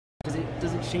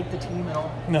Does it shape the team at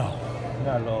all? No,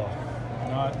 not at all.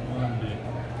 Not one bit.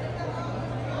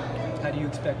 How do you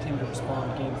expect him to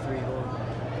respond Game 3 at Oregon?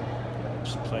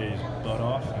 Just play his butt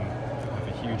off and have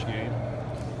a huge game.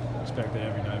 Expect that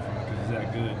every night from him because he's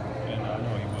that good, and I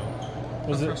know he will.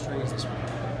 How frustrating is this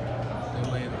one? The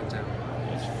way it went down.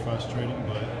 It's frustrating,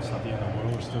 but it's not the end of the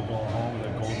world. We're still going home with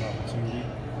a golden opportunity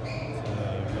to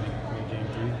win Game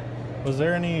 3. Was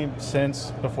there any sense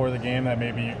before the game that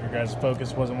maybe your guys'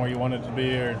 focus wasn't where you wanted it to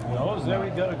be, or no? We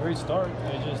got a great start.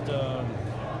 They just the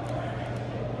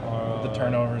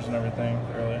turnovers and everything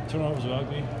earlier. Turnovers are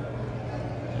ugly,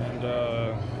 and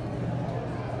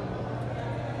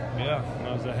yeah,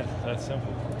 no, it's that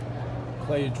simple.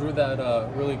 Klay, you drew that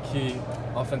really key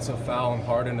offensive foul on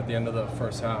Harden at the end of the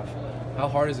first half. How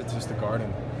hard is it just to guard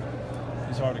him?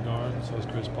 He's hard to guard. So is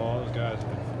Chris Paul. Those guys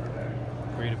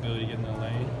have great ability to get in the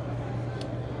lane.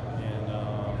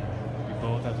 We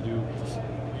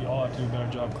all have to do a better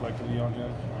job collectively on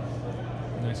him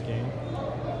next game.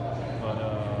 But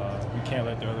we can't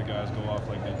let the other guys go off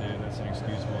like they did. That's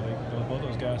inexcusable. Both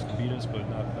those guys can beat us, but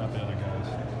not the other guys.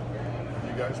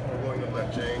 You guys are willing to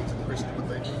let James and Christian,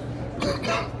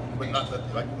 but not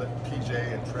let PJ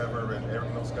and Trevor and Eric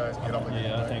and those guys get off.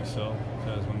 Yeah, I think so.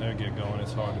 Because when they get going,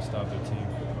 it's hard to stop their team.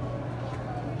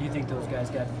 Do you think those guys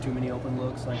got too many open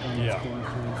looks like on Yeah, Game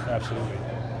 3? absolutely.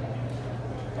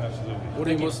 Absolutely. What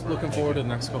are you most looking forward to the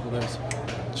next couple of days?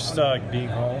 Just being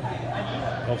home,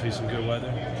 hopefully some good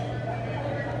weather,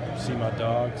 see my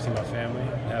dog, see my family,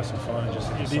 and have some fun. And just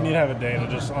Do you need to have a day to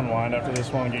just unwind after this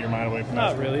one and get your mind away from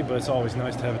that? Not really, but it's always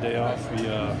nice to have a day off.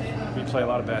 We play a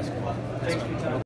lot of basketball. Thanks for your time.